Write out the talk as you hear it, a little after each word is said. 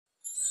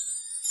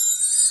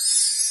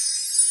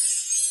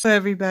Hello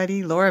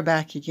everybody, Laura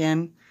back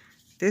again.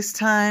 This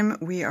time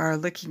we are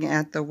looking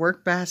at the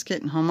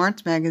Workbasket and Home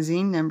Arts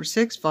Magazine, number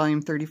 6,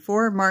 volume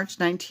 34, March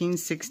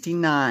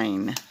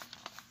 1969.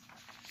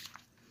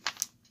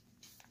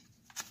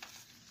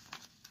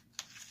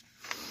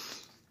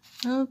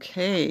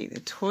 Okay,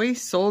 the Toy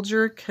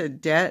Soldier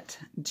Cadet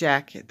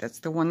Jacket. That's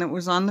the one that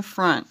was on the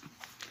front.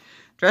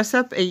 Dress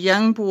up a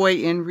young boy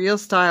in real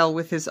style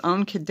with his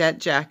own cadet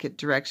jacket.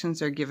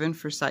 Directions are given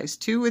for size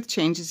 2 with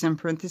changes in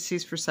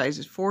parentheses for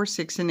sizes 4,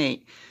 6, and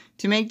 8.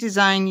 To make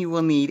design, you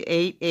will need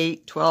 8,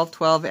 8, 12,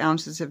 12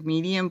 ounces of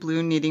medium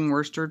blue knitting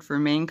worsted for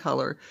main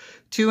color,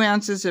 2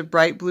 ounces of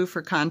bright blue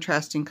for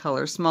contrasting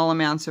color, small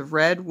amounts of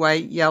red,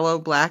 white, yellow,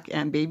 black,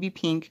 and baby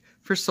pink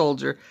for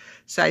soldier,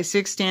 size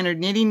 6 standard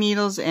knitting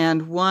needles,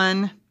 and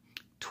 1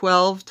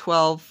 12,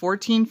 12,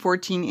 14,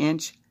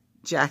 14-inch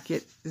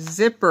jacket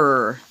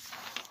zipper.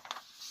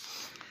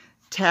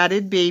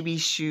 Tatted baby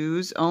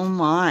shoes. Oh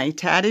my.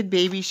 Tatted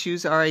baby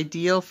shoes are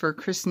ideal for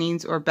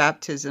christenings or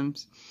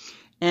baptisms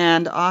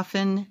and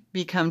often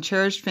become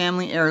cherished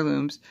family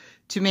heirlooms.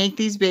 To make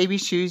these baby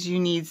shoes, you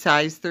need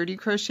size 30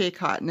 crochet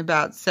cotton,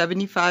 about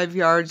 75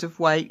 yards of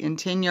white and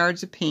 10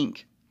 yards of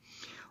pink,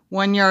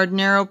 1 yard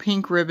narrow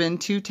pink ribbon,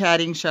 2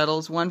 tatting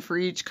shuttles, 1 for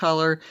each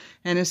color,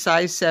 and a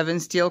size 7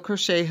 steel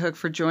crochet hook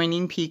for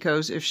joining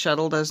picots if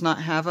shuttle does not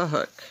have a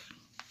hook.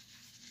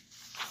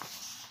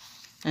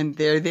 And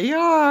there they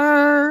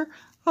are.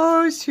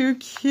 Oh, so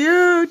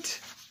cute.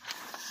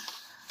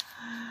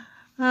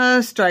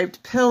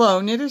 Striped pillow.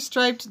 Knit a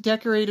striped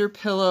decorator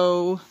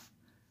pillow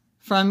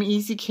from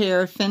Easy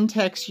Care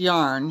Fintex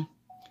yarn.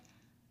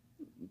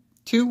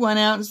 2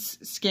 1-ounce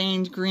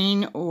skeins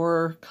green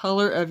or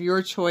color of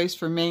your choice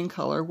for main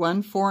color.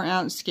 1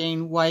 4-ounce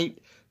skein white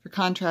for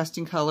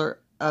contrasting color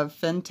of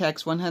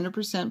Fintex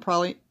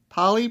 100%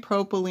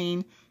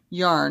 polypropylene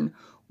yarn.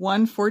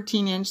 1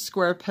 14-inch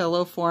square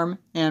pillow form,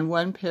 and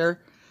 1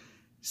 pair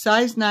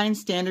size 9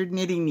 standard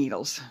knitting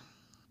needles.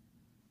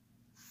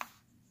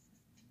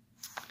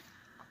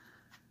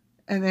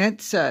 And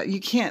it's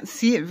you can't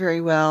see it very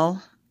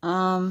well,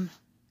 and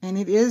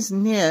it is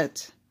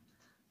knit,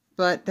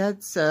 but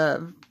that's I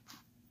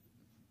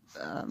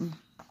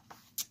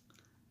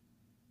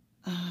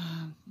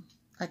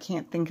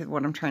can't think of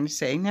what I'm trying to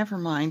say. Never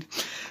mind.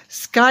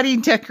 Scotty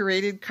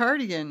decorated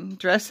cardigan.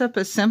 Dress up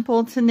a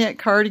simple to knit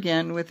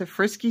cardigan with a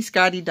frisky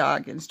Scotty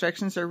dog.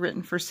 Instructions are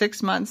written for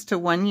 6 months to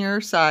 1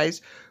 year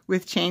size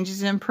with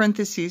changes in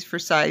parentheses for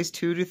size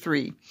 2 to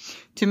 3.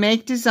 To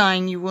make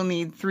design, you will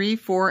need 3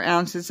 4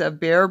 ounces of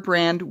Bear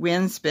brand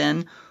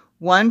windspin,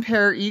 1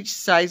 pair each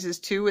sizes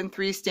 2 and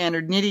 3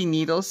 standard knitting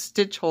needles,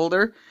 stitch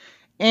holder,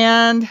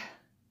 and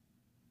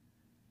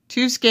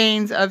 2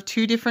 skeins of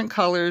 2 different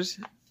colors,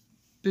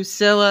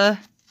 Bucilla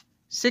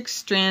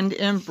 6-strand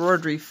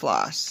embroidery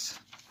floss.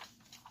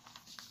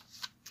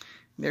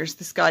 There's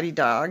the Scotty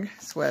dog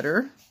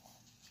sweater.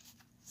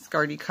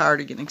 Scotty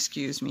cardigan,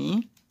 excuse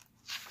me.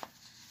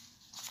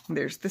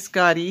 There's the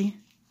Scotty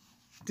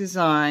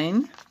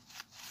design.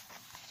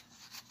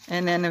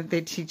 And then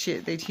they teach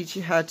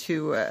you how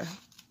to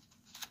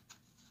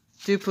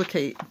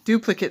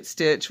duplicate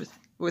stitch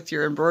with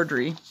your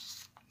embroidery.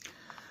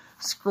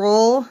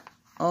 Scroll,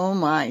 oh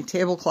my,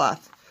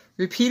 tablecloth.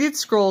 Repeated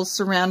scrolls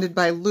surrounded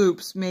by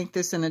loops make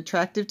this an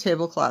attractive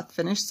tablecloth.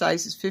 Finished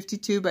size is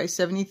 52 by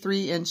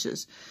 73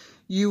 inches.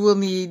 You will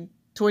need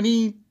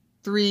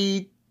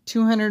 23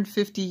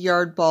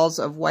 250-yard balls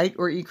of white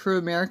or ecru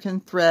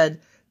American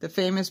thread, the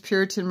famous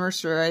Puritan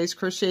mercerized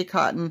crochet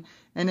cotton,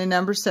 and a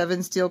number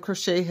 7 steel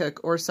crochet hook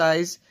or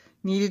size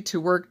needed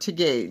to work to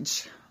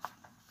gauge.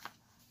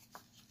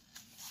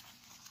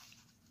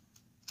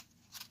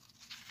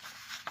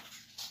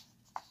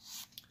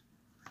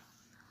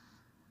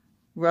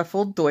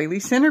 Ruffled doily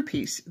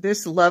centerpiece.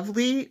 This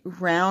lovely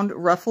round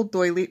ruffled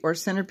doily or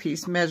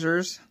centerpiece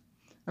measures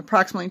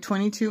approximately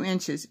 22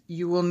 inches.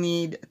 You will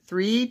need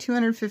 3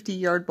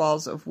 250-yard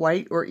balls of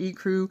white or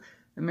ecru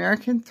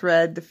American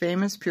thread, the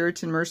famous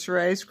Puritan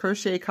mercerized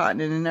crochet cotton,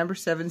 and a number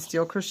 7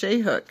 steel crochet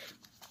hook.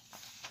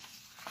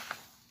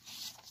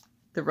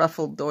 The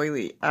ruffled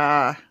doily.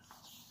 That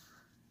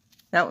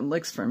one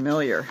looks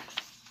familiar,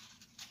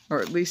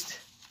 or at least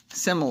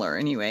similar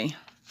anyway.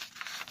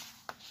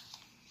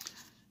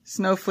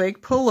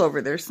 Snowflake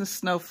pullover. There's the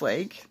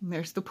snowflake.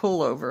 There's the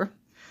pullover.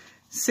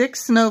 6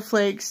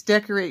 snowflakes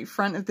decorate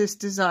front of this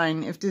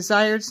design. If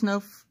desired,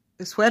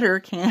 the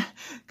sweater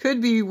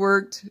could be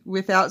worked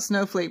without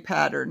snowflake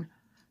pattern.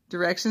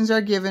 Directions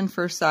are given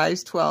for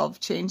size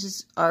 12.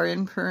 Changes are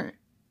in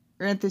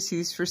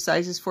parentheses for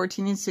sizes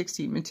 14 and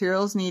 16.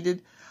 Materials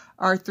needed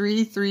are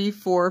 3, 3,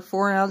 4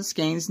 4-ounce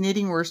skeins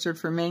knitting worsted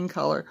for main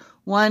color,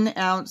 1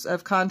 ounce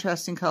of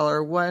contrasting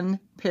color, 1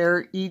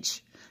 pair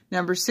each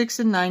number 6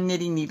 and 9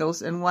 knitting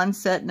needles, and 1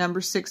 set number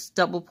 6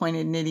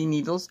 double-pointed knitting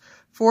needles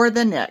for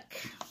the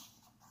neck.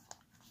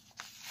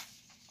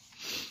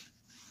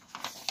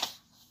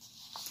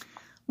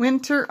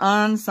 Winter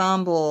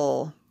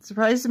ensemble.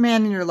 Surprise the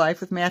man in your life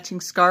with matching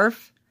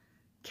scarf,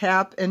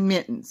 cap, and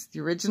mittens.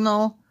 The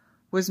original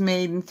was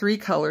made in 3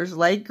 colors,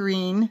 light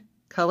green,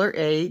 color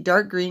A,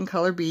 dark green,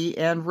 color B,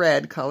 and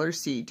red, color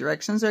C.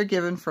 Directions are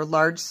given for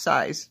large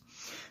size.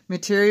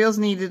 Materials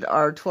needed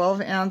are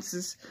 12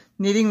 ounces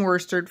knitting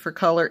worsted for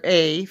color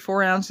A,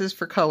 4 ounces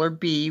for color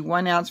B,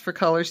 1 ounce for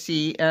color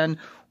C, and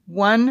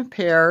 1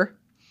 pair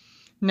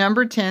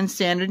number 10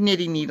 standard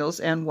knitting needles,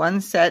 and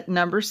 1 set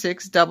number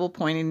 6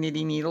 double-pointed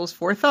knitting needles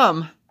for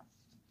thumb.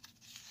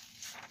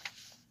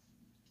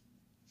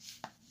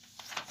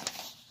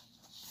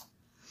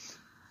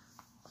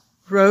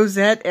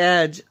 Rosette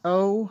edge.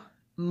 Oh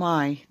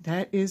my,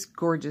 that is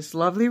gorgeous.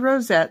 Lovely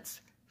rosettes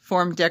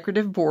form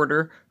decorative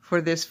border for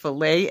this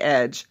fillet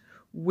edge.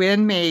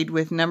 When made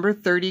with number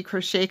 30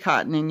 crochet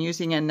cotton and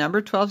using a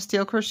number 12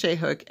 steel crochet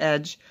hook,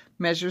 edge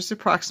measures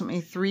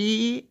approximately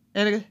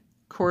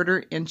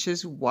 3¼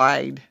 inches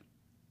wide.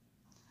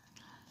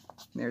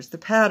 There's the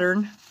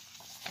pattern.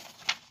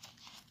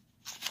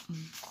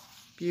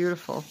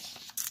 Beautiful.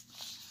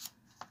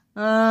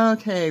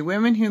 Okay,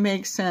 Women Who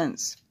Make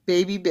Sense.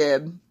 Baby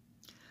bib.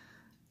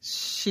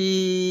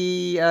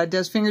 She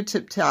does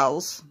fingertip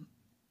towels.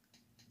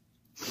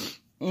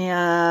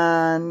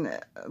 And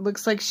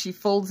looks like she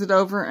folds it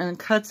over and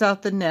cuts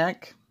out the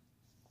neck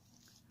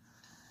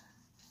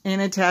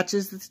and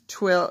attaches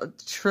the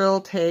trill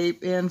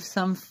tape and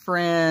some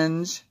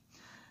fringe.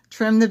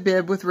 Trim the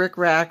bib with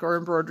rickrack or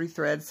embroidery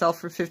thread. Sell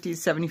for 50 to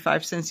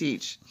 75 cents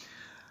each.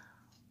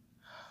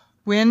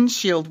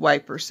 Windshield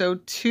wiper. So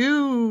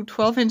 2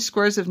 12-inch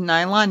squares of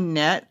nylon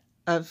net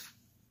of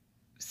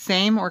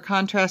same or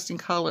contrasting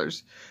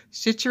colors.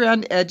 Stitch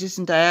around edges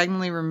and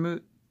diagonally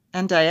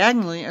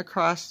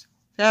across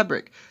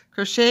fabric.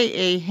 Crochet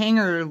a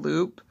hanger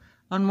loop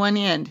on one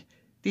end.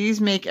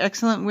 These make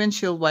excellent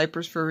windshield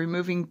wipers for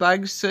removing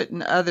bugs, soot,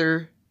 and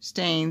other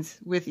stains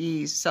with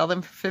ease. Sell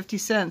them for 50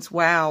 cents.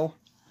 Wow.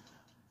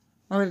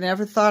 I would have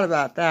never thought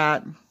about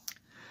that.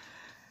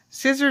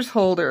 Scissors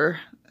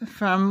holder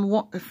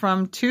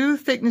from 2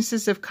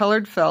 thicknesses of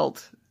colored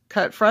felt.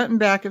 Cut front and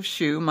back of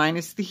shoe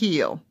minus the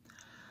heel.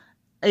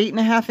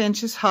 8½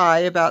 inches high,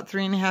 about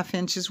 3½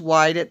 inches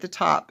wide at the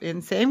top.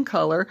 In same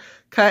color,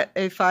 cut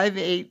a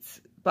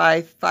 5/8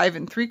 by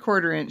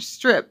 5¾ inch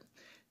strip.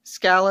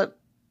 Scallop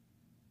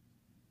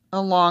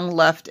along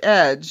left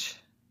edge.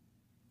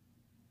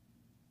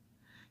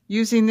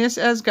 Using this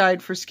as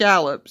guide for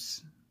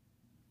scallops,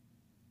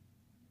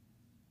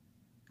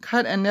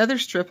 cut another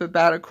strip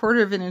about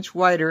 1/4 inch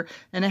wider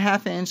and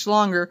 1/2 inch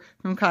longer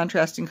from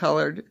contrasting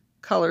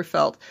color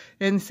felt.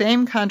 In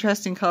same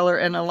contrasting color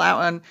and allow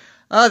on.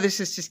 Oh, this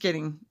is just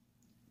getting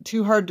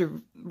too hard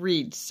to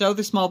read. Sew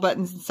the small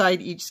buttons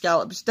inside each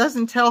scallop. She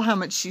doesn't tell how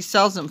much she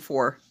sells them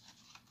for.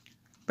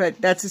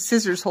 But that's a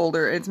scissors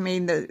holder. It's made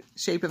in the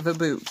shape of a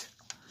boot.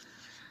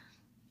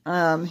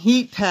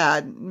 Heat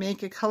pad.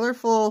 Make a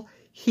colorful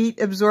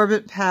heat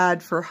absorbent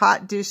pad for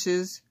hot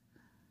dishes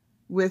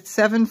with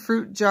 7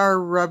 fruit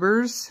jar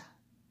rubbers.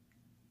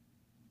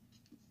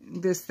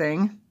 This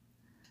thing.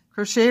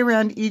 Crochet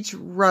around each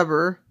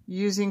rubber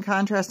using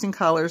contrasting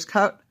colors.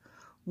 Cut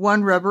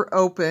 1 rubber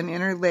open,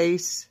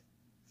 interlace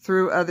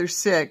through other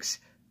 6,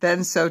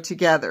 then sew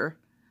together.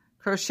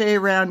 Crochet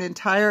around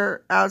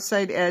entire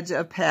outside edge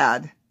of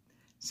pad.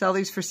 Sell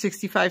these for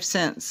 65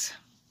 cents.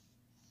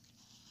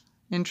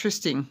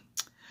 Interesting.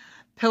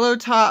 Pillow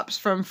tops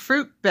from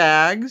fruit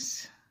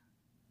bags.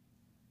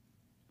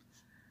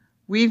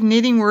 Weave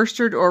knitting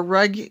worsted or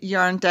rug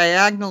yarn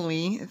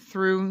diagonally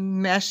through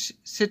mesh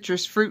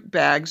citrus fruit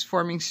bags,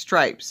 forming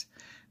stripes.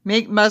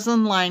 Make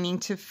muslin lining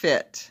to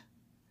fit.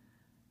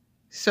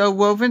 Sew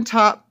woven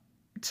top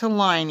to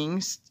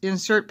linings.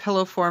 Insert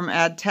pillow form.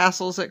 Add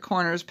tassels at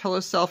corners.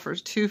 Pillow sell for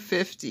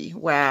 $2.50.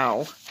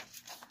 Wow.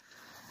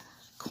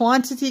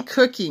 Quantity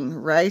cooking.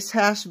 Rice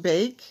hash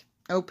bake.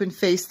 Open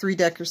face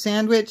 3-decker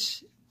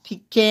sandwich.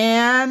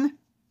 Pecan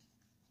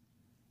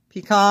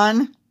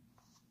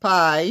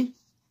pie.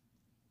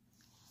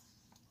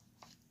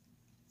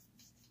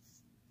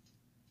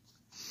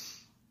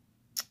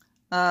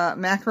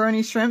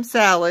 Macaroni shrimp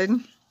salad.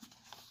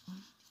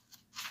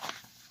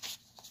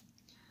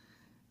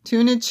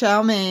 Tuna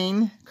chow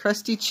mein,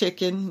 crusty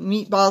chicken,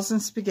 meatballs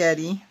and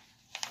spaghetti.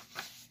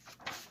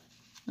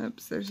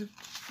 Oops, there's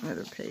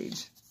another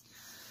page.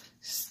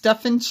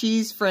 Stuff and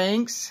cheese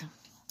franks,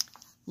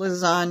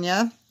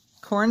 lasagna,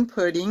 corn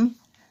pudding,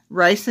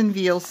 rice and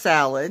veal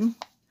salad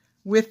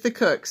with the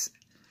cooks.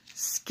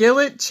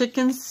 Skillet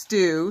chicken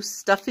stew,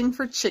 stuffing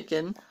for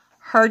chicken,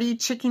 hearty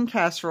chicken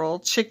casserole,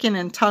 chicken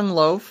and tongue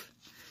loaf,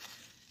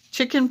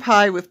 chicken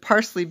pie with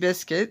parsley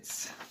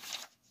biscuits,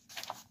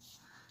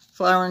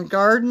 flower and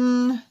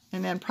garden,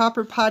 and then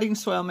proper potting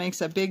soil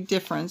makes a big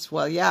difference.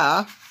 Well,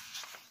 yeah.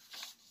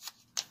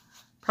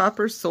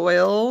 Proper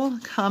soil,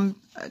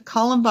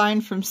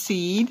 columbine from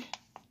seed.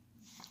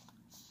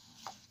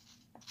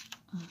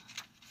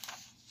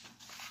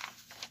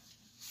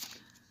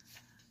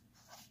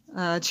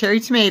 Cherry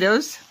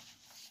tomatoes.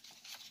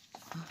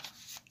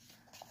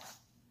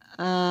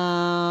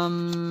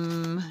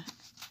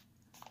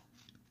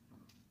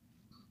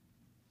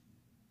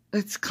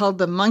 It's called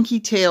the monkey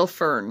tail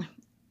fern.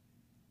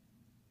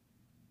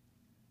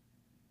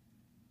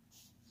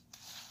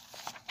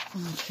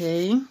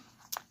 Okay.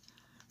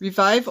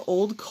 Revive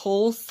old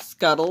coal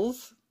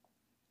scuttles.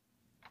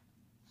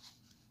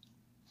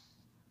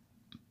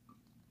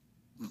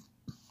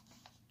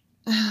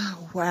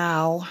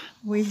 Wow.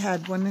 We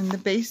had one in the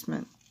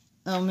basement.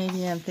 Oh,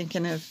 maybe I'm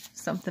thinking of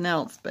something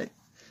else, but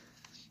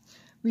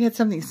we had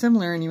something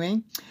similar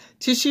anyway.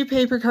 Tissue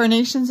paper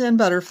carnations and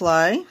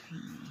butterfly.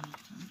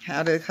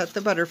 How to cut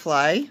the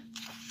butterfly.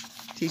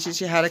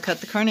 Teaches you how to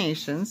cut the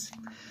carnations.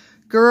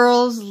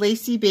 Girls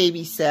lacy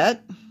baby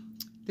set.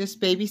 This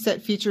baby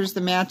set features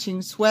the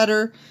matching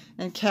sweater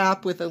and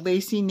cap with a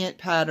lacy knit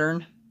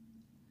pattern.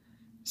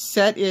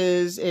 Set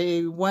is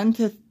a 1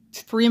 to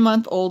 3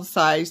 month old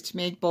size. To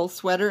make both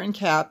sweater and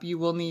cap, you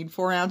will need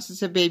 4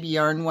 ounces of baby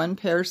yarn, 1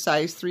 pair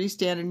size 3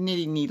 standard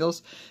knitting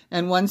needles,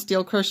 and 1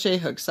 steel crochet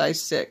hook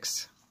size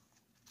 6.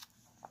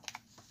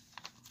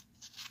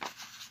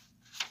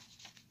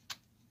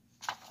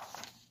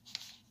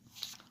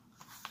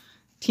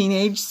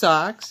 Teenage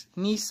socks,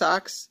 knee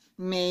socks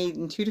made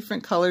in 2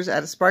 different colors.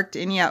 Add a spark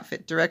to any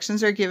outfit.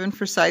 Directions are given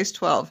for size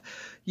 12.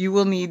 You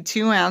will need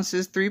 2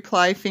 ounces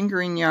 3-ply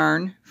fingering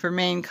yarn for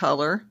main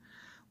color,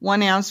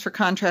 1 ounce for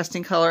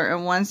contrasting color,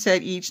 and 1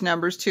 set each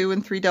numbers 2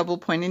 and 3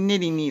 double-pointed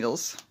knitting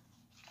needles.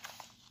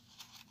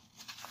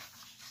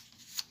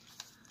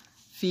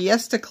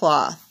 Fiesta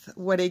cloth.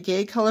 What a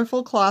gay,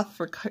 colorful cloth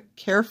for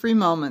carefree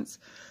moments.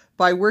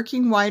 By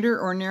working wider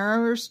or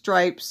narrower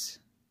stripes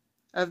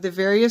of the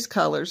various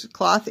colors,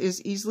 cloth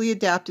is easily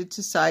adapted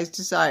to size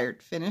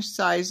desired. Finished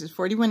size is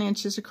 41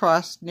 inches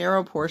across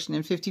narrow portion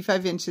and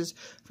 55 inches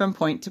from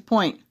point to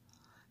point.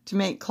 To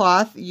make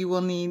cloth, you will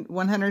need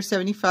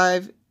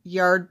 175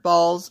 yard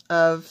balls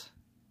of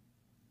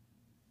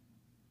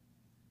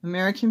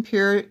American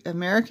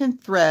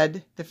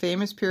thread, the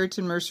famous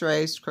Puritan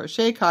mercerized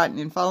crochet cotton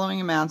in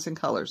following amounts and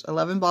colors: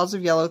 11 balls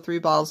of yellow, 3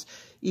 balls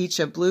each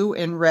of blue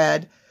and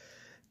red,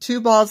 2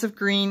 balls of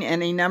green,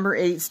 and a number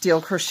 8 steel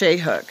crochet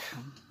hook.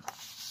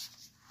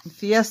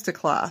 Fiesta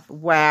cloth.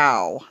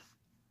 Wow.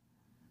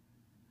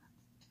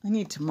 I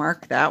need to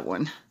mark that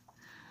one.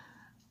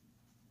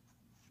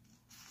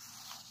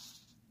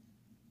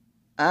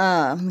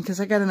 Because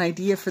I got an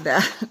idea for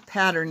that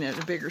pattern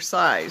at a bigger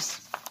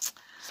size.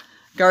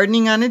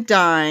 Gardening on a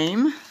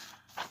dime.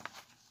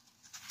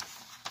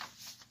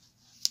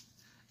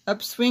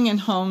 Upswing and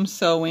home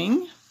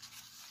sewing.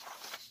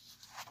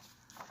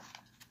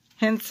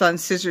 Hints on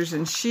scissors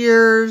and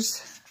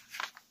shears.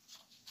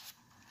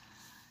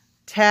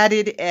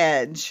 Tatted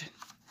edge.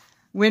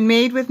 When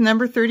made with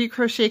number 30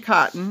 crochet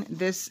cotton,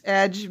 this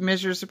edge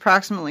measures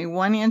approximately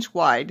 1 inch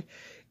wide.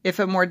 If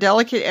a more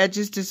delicate edge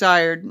is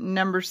desired,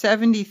 number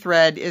 70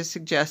 thread is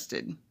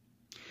suggested.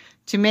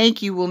 To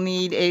make, you will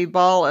need a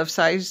ball of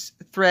size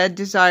thread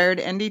desired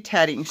and a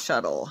tatting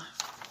shuttle.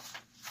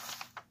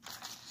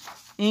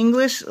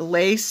 English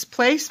lace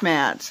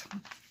placemat.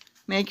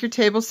 Make your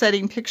table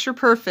setting picture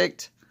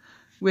perfect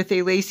with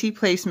a lacy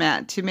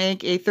placemat. To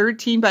make a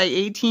 13 by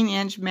 18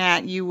 inch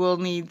mat, you will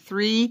need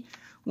 3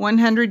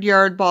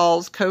 100-yard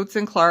balls, Coats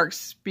and Clark's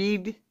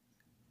speed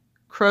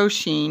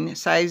crocheting,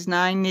 size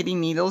 9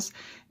 knitting needles,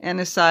 and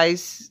a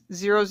size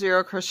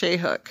 00 crochet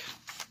hook.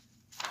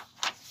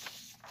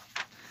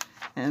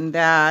 And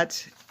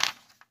that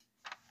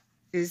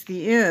is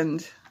the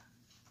end.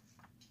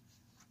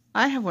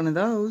 I have one of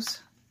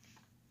those.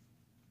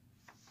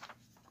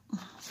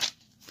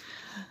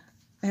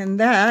 And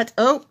that,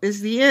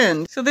 is the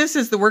end. So this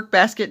is the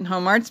Workbasket and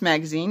Home Arts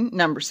Magazine,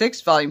 number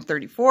 6, volume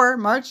 34,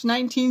 March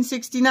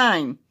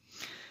 1969.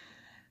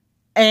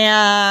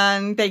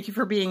 And thank you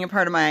for being a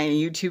part of my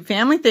YouTube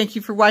family. Thank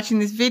you for watching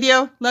this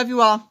video. Love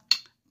you all.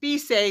 Be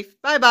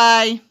safe.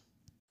 Bye-bye.